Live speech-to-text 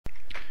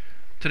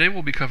Today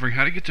we'll be covering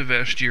how to get to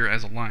Vashj'ir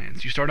as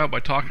Alliance. You start out by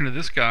talking to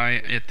this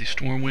guy at the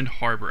Stormwind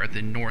Harbor at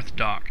the North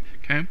Dock.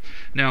 Okay?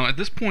 Now, at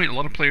this point, a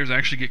lot of players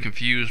actually get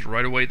confused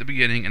right away at the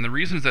beginning, and the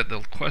reason is that the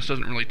quest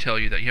doesn't really tell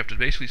you that you have to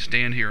basically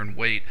stand here and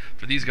wait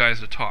for these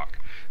guys to talk.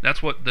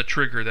 That's what the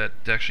trigger that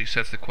actually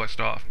sets the quest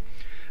off.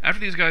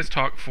 After these guys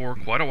talk for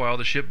quite a while,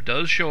 the ship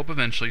does show up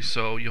eventually,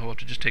 so you'll have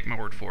to just take my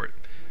word for it.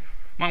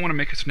 Might want to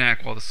make a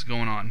snack while this is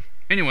going on.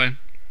 Anyway,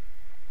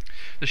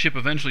 the ship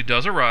eventually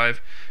does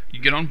arrive,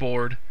 you get on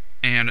board,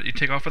 and you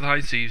take off for the high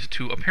seas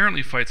to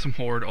apparently fight some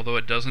horde, although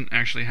it doesn't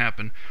actually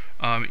happen.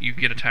 You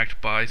get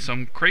attacked by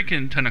some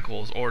kraken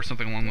tentacles or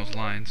something along those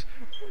lines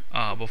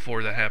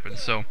before that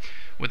happens. So,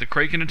 with the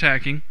kraken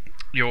attacking,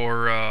 you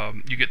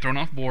get thrown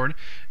off board,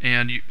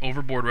 and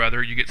overboard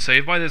rather. You get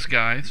saved by this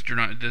guy,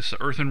 this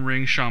earthen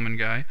ring shaman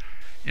guy,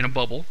 in a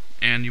bubble,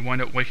 and you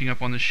wind up waking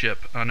up on the ship.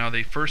 Now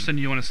they first send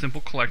you on a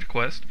simple collect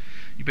quest.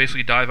 You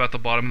basically dive out the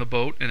bottom of the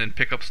boat and then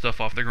pick up stuff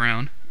off the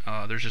ground.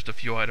 There's just a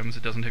few items.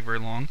 It doesn't take very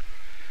long.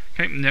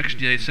 Okay, next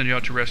they send you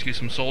out to rescue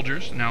some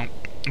soldiers. Now,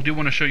 I do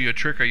want to show you a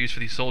trick I use for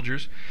these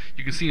soldiers.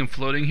 You can see them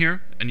floating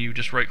here, and you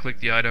just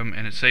right-click the item,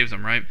 and it saves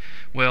them, right?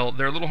 Well,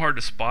 they're a little hard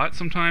to spot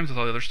sometimes with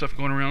all the other stuff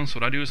going around, so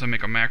what I do is I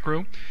make a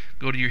macro.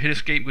 Go to your hit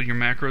escape, go to your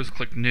macros,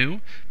 click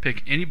new,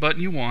 pick any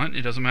button you want.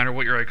 It doesn't matter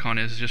what your icon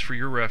is, it's just for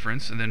your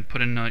reference, and then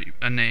put in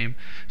a name,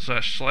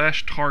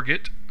 /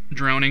 target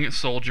drowning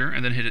soldier,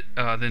 and then hit it,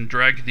 then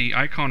drag the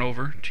icon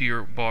over to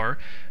your bar.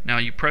 Now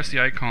you press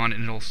the icon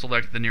and it'll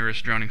select the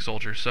nearest drowning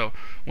soldier. So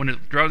when the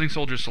drowning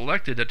soldier is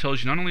selected, that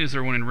tells you not only is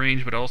there one in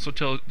range, but also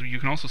you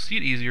can also see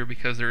it easier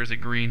because there is a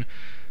green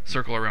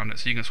circle around it.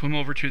 So you can swim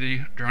over to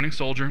the drowning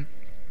soldier,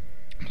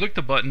 click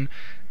the button,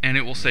 and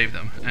it will save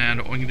them.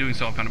 And when you're doing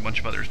so, I'll find a bunch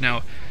of others.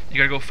 Now, you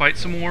gotta go fight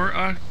some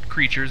more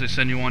creatures. They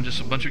send you on just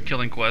a bunch of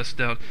killing quests.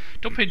 Now,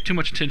 don't pay too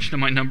much attention to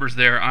my numbers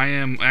there. I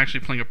am actually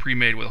playing a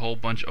pre-made with a whole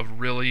bunch of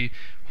really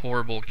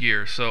horrible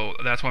gear, so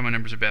that's why my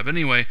numbers are bad. But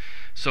anyway,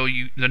 so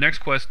the next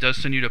quest does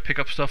send you to pick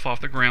up stuff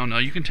off the ground. Now,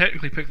 you can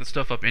technically pick the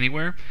stuff up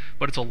anywhere,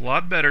 but it's a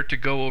lot better to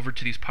go over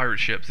to these pirate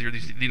ships.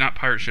 They're not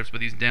pirate ships, but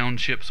these downed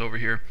ships over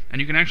here,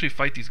 and you can actually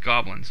fight these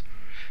goblins.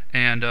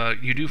 And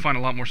you do find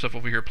a lot more stuff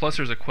over here. Plus,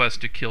 there's a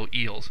quest to kill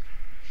eels.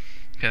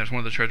 Okay, that's one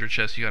of the treasure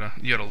chests you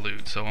gotta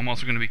loot. So I'm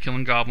also going to be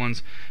killing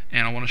goblins,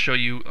 and I want to show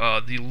you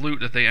the loot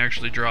that they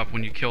actually drop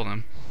when you kill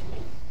them.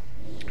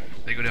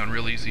 They go down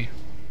real easy.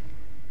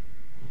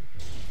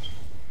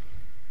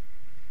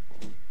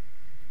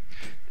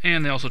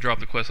 And they also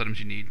drop the quest items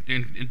you need,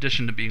 in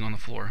addition to being on the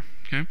floor.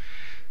 Okay.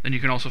 Then you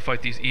can also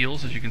fight these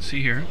eels, as you can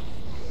see here,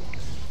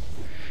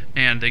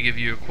 and they give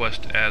you a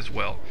quest as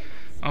well.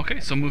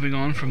 Okay, so moving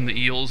on from the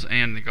eels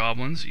and the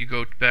goblins, you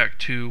go back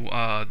to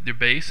their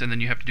base, and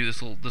then you have to do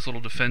this little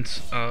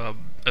defense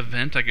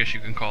event, I guess you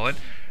can call it.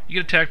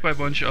 You get attacked by a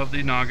bunch of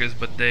the Nagas,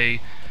 but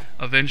they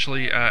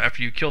eventually,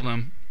 after you kill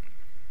them,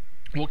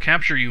 will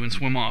capture you and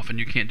swim off, and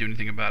you can't do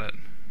anything about it.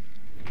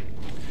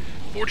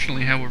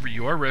 Fortunately, however,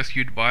 you are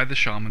rescued by the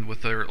shaman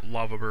with their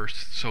lava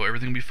bursts, so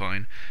everything will be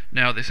fine.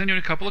 Now, they send you in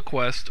a couple of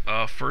quests.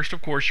 First,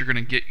 of course, you're going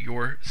to get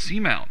your sea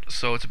mount,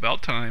 so it's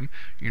about time.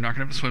 You're not going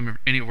to have to swim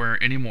anywhere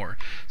anymore.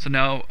 So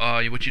now,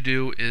 what you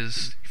do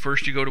is,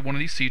 first you go to one of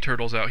these sea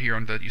turtles out here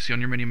that you see on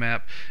your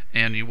mini-map,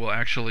 and you will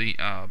actually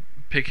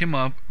pick him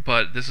up,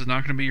 but this is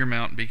not going to be your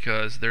mount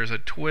because there's a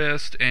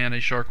twist, and a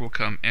shark will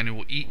come, and it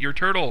will eat your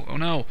turtle. Oh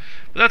no.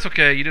 But that's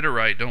okay, you did it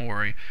right, don't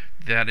worry.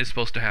 That is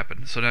supposed to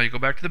happen. So now you go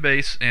back to the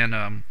base,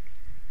 and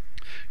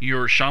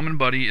your shaman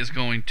buddy is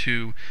going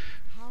to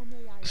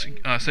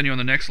send you on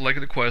the next leg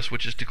of the quest,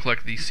 which is to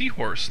collect the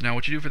seahorse. Now,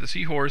 what you do for the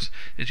seahorse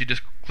is you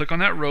just click on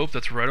that rope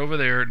that's right over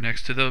there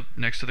next to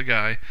the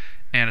guy,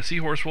 and a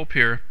seahorse will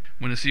appear.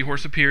 When the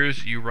seahorse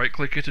appears, you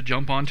right-click it to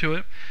jump onto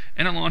it,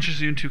 and it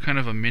launches you into kind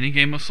of a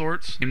mini-game of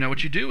sorts. And now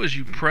what you do is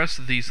you press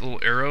these little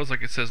arrows,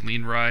 like it says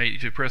lean right,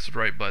 you press the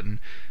right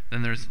button.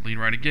 Then there's lean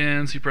right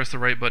again, so you press the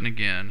right button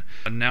again.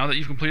 And now that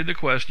you've completed the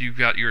quest, you've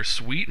got your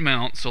sweet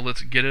mount, so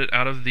let's get it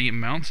out of the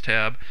Mounts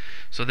tab.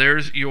 So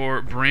there's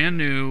your brand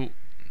new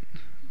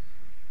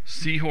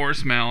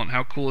seahorse mount.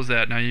 How cool is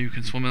that? Now you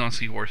can swim on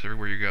seahorse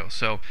everywhere you go.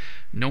 So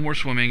no more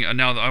swimming.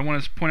 Now I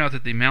want to point out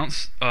that the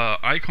mount's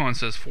icon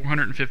says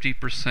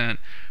 450%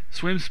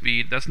 swim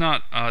speed. That's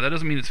not. That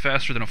doesn't mean it's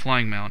faster than a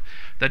flying mount.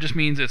 That just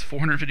means it's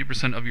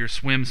 450% of your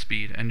swim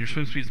speed, and your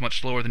swim speed is much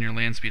slower than your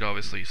land speed,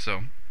 obviously.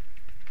 So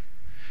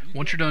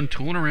once you're done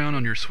tooling around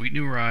on your sweet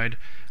new ride,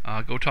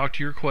 go talk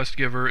to your quest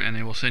giver, and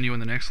they will send you in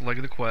the next leg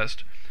of the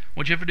quest.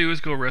 What you have to do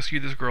is go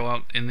rescue this girl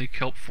out in the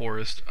kelp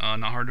forest.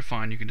 Not hard to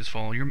find. You can just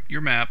follow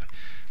your map.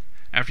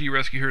 After you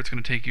rescue her, it's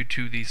going to take you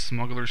to the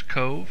Smuggler's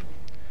Cove.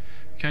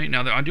 Okay,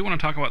 now I do want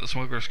to talk about the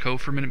Smuggler's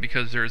Cove for a minute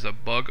because there is a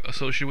bug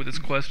associated with this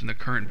quest in the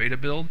current beta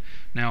build.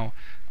 Now,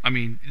 I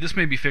mean, this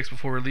may be fixed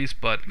before release,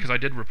 but because I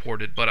did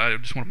report it, but I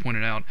just want to point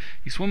it out.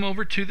 You swim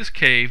over to this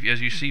cave, as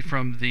you see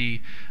from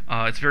the,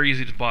 it's very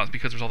easy to spot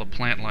because there's all the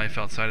plant life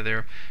outside of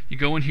there. You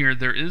go in here,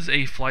 there is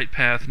a flight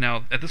path.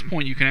 Now, at this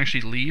point, you can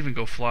actually leave and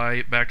go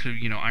fly back to,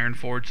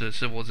 Ironforge, to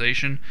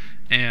Civilization,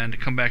 and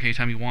come back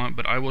anytime you want,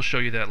 but I will show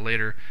you that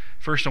later.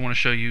 first I want to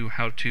show you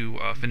how to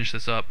finish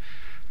this up.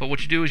 But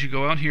what you do is you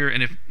go out here,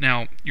 and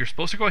now you're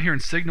supposed to go out here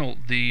and signal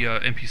the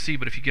NPC,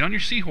 but if you get on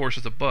your seahorse,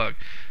 it's a bug.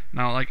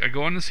 Now, like, I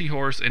go on the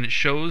seahorse and it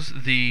shows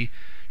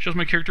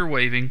my character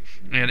waving,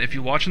 and if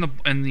you watch in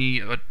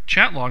the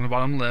chat log in the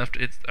bottom left,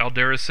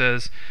 Aldera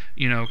says,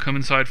 you know, come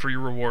inside for your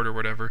reward or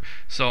whatever.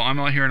 So I'm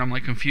out here and I'm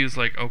like confused,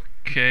 like,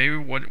 okay,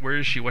 where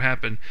is she? What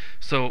happened?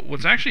 So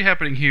what's actually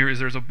happening here is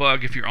there's a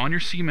bug. If you're on your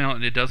sea mount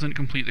and it doesn't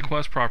complete the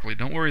quest properly,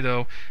 don't worry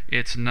though,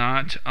 it's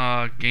not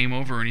game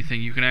over or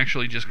anything. You can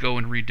actually just go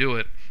and redo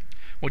it.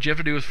 What you have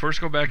to do is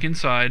first go back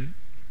inside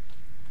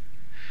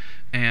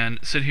and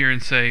sit here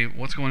and say,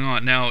 what's going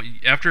on? Now,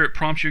 after it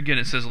prompts you again,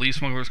 it says leave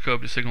Smuggler's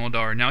Cove to signal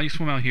Adar. Now you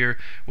swim out here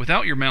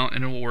without your mount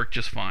and it will work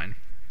just fine.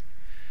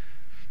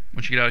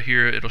 Once you get out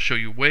here, it'll show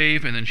you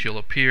wave and then she'll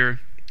appear.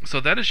 So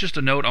that is just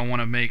a note I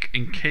want to make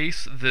in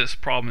case this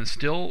problem is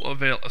still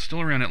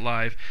around at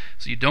live,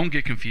 so you don't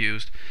get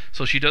confused.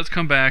 So she does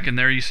come back, and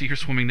there you see her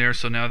swimming there,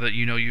 so now that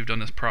you know you've done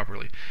this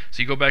properly.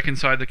 So you go back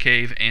inside the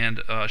cave, and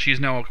she's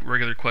now a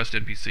regular quest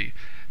NPC.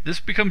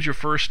 This becomes your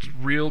first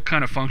real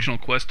kind of functional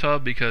quest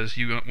hub, because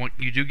you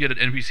do get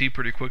an NPC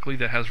pretty quickly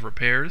that has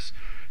repairs,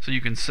 so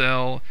you can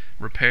sell,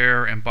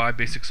 repair, and buy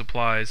basic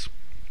supplies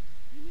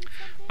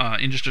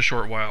in just a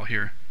short while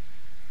here.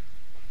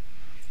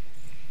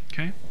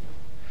 Okay.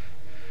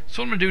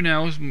 So what I'm going to do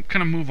now is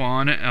kind of move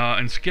on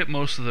and skip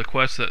most of the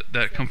quests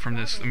that come from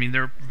this. I mean,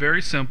 they're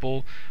very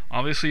simple.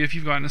 Obviously, if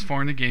you've gotten this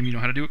far in the game, you know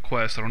how to do a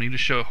quest. I don't need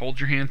to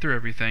hold your hand through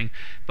everything.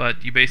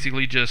 But you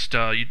basically just,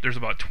 there's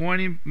about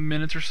 20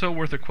 minutes or so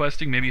worth of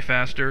questing, maybe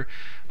faster,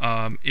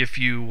 if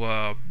you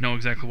know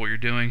exactly what you're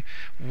doing.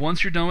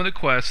 Once you're done with the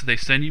quest, they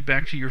send you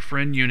back to your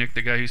friend Eunuch,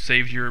 the guy who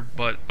saved your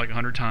butt like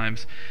 100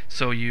 times.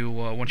 So what you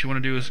want to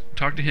do is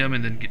talk to him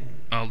and then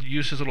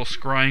use his little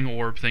scrying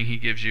orb thing he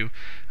gives you.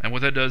 And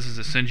what that does is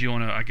it sends you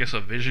on I guess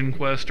a vision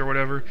quest or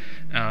whatever.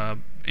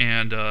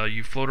 And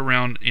you float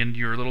around in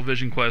your little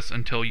vision quest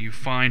until you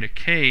find a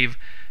cave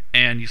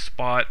and you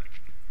spot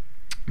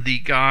the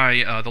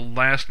guy, the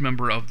last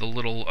member of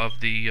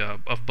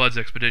of Bud's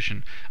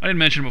expedition. I didn't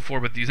mention before,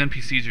 but these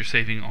NPCs you're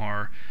saving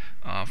are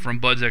from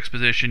Bud's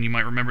expedition. You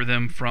might remember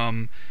them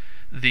from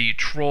the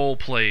troll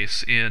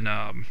place in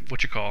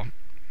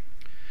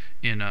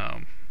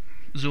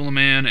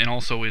Zulaman, and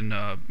also in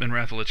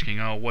Wrath of the Lich King.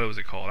 Oh, what was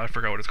it called? I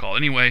forgot what it's called.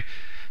 Anyway,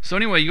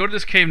 you go to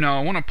this cave now.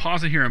 I want to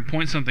pause it here and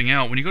point something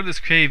out. When you go to this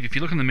cave, if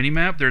you look on the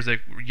mini-map, there's a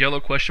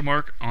yellow question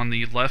mark on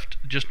the left,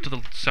 just to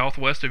the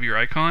southwest of your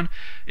icon.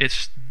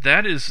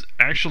 That is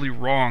actually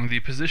wrong. The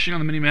position on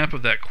the mini-map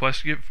of that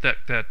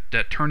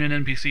that turn-in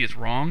NPC is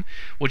wrong.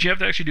 What you have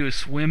to actually do is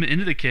swim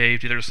into the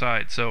cave to the other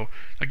side. So,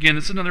 again,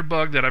 this is another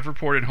bug that I've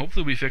reported and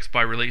hopefully will be fixed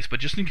by release,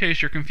 but just in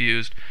case you're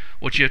confused,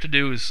 what you have to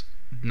do is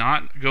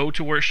not go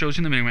to where it shows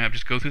you in the minimap,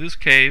 just go through this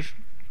cave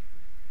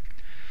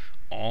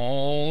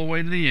all the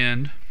way to the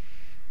end,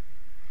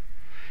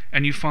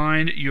 and you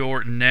find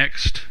your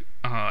next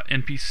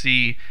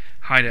NPC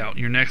hideout,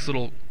 your next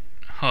little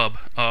hub.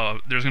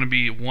 There's going to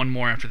be one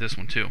more after this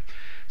one too.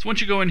 So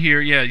once you go in here,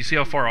 yeah, you see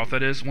how far off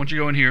that is? Once you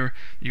go in here,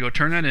 you go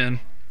turn that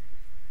in,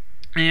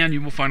 and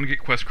you will finally get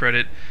quest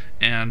credit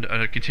and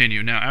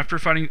continue. Now, after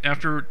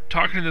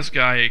talking to this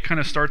guy, it kind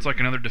of starts like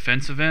another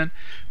defense event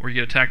where you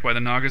get attacked by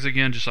the Nagas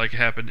again, just like it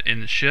happened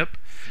in the ship.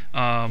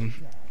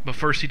 But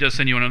first, he does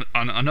send you on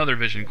another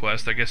vision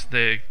quest. I guess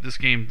this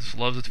game just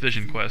loves its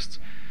vision quests.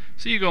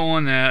 So you go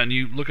on that and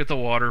you look at the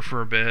water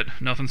for a bit,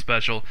 nothing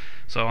special.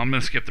 So I'm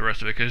going to skip the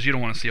rest of it because you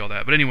don't want to see all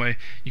that. But anyway,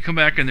 you come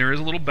back and there is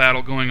a little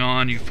battle going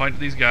on. You fight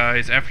these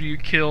guys. After you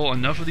kill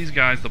enough of these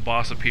guys, the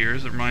boss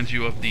appears. It reminds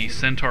you of the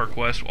Centaur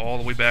quest all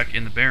the way back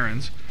in the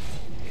Barrens,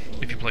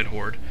 if you played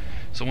Horde.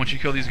 So once you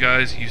kill these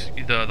guys,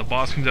 the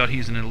boss comes out.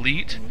 He's an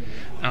elite.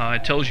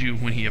 It tells you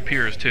when he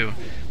appears too.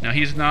 Now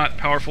he's not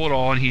powerful at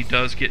all, and he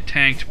does get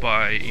tanked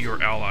by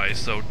your allies,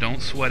 so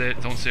don't sweat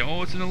it. Don't say,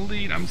 oh, it's an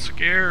elite, I'm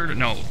scared.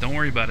 No, don't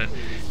worry about it.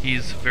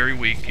 He's very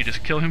weak. You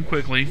just kill him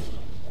quickly.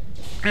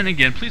 And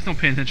again, please don't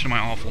pay attention to my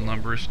awful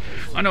numbers.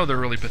 I know they're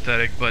really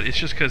pathetic, but it's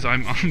just because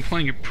I'm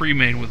playing a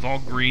pre-main with all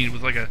green,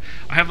 with I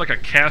have like a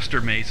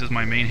caster mace as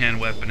my main hand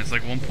weapon. It's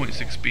like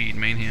 1.6 speed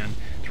main hand.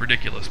 It's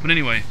ridiculous. But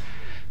anyway,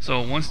 so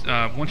once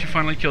you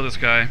finally kill this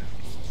guy,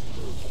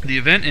 the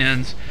event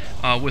ends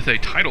with a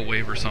tidal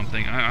wave or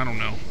something. I don't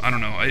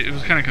know. It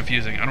was kind of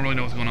confusing. I don't really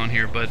know what's going on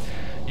here, but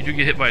you do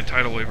get hit by a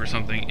tidal wave or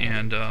something,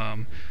 and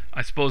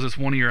I suppose it's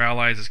one of your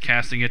allies is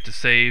casting it to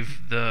save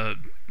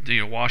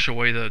wash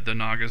away the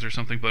Nagas or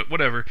something, but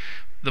whatever.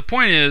 The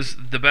point is,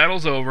 the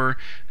battle's over,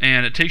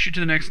 and it takes you to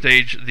the next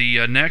stage.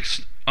 The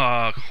next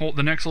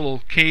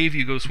little cave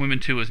you go swim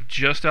into is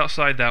just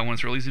outside that one.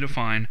 It's real easy to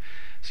find.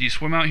 So you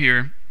swim out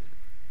here,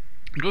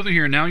 go through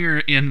here, and now you're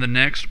in the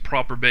next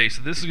proper base.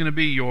 So this is going to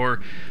be your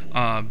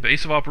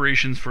base of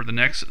operations for the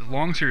next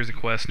long series of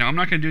quests. Now, I'm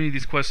not going to do any of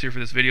these quests here for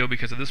this video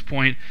because at this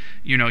point,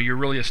 you're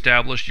really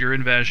established. You're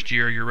in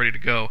Vashj'ir. You're ready to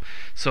go.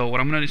 So what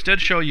I'm going to instead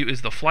show you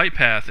is the flight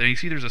path. And you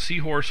see there's a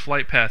seahorse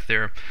flight path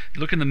there.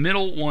 You look in the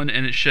middle one,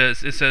 and it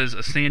says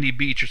a sandy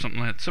beach or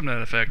something to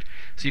that effect.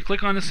 So you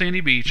click on the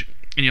sandy beach,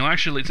 and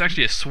it's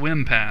actually a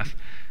swim path.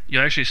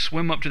 You'll actually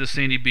swim up to the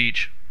sandy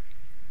beach.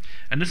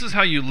 And this is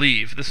how you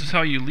leave. This is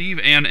how you leave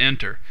and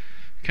enter.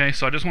 Okay,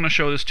 so I just want to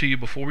show this to you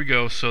before we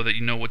go so that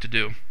you know what to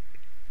do.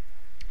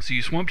 So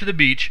you swim up to the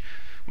beach.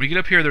 When you get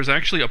up here, there's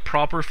actually a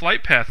proper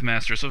flight path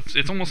master. So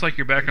it's almost like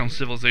you're back on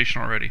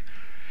Civilization already.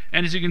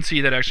 And as you can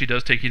see, that actually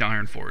does take you to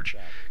Ironforge.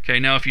 Okay,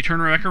 now if you turn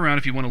back around,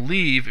 if you want to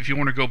leave, if you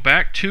want to go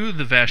back to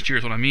the Vashj'ir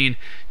is what I mean,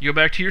 you go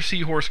back to your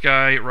seahorse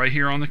guy right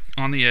here on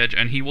the edge,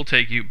 and he will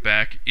take you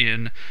back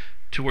in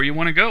to where you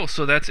want to go.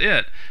 So that's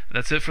it.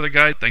 That's it for the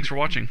guide. Thanks for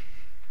watching.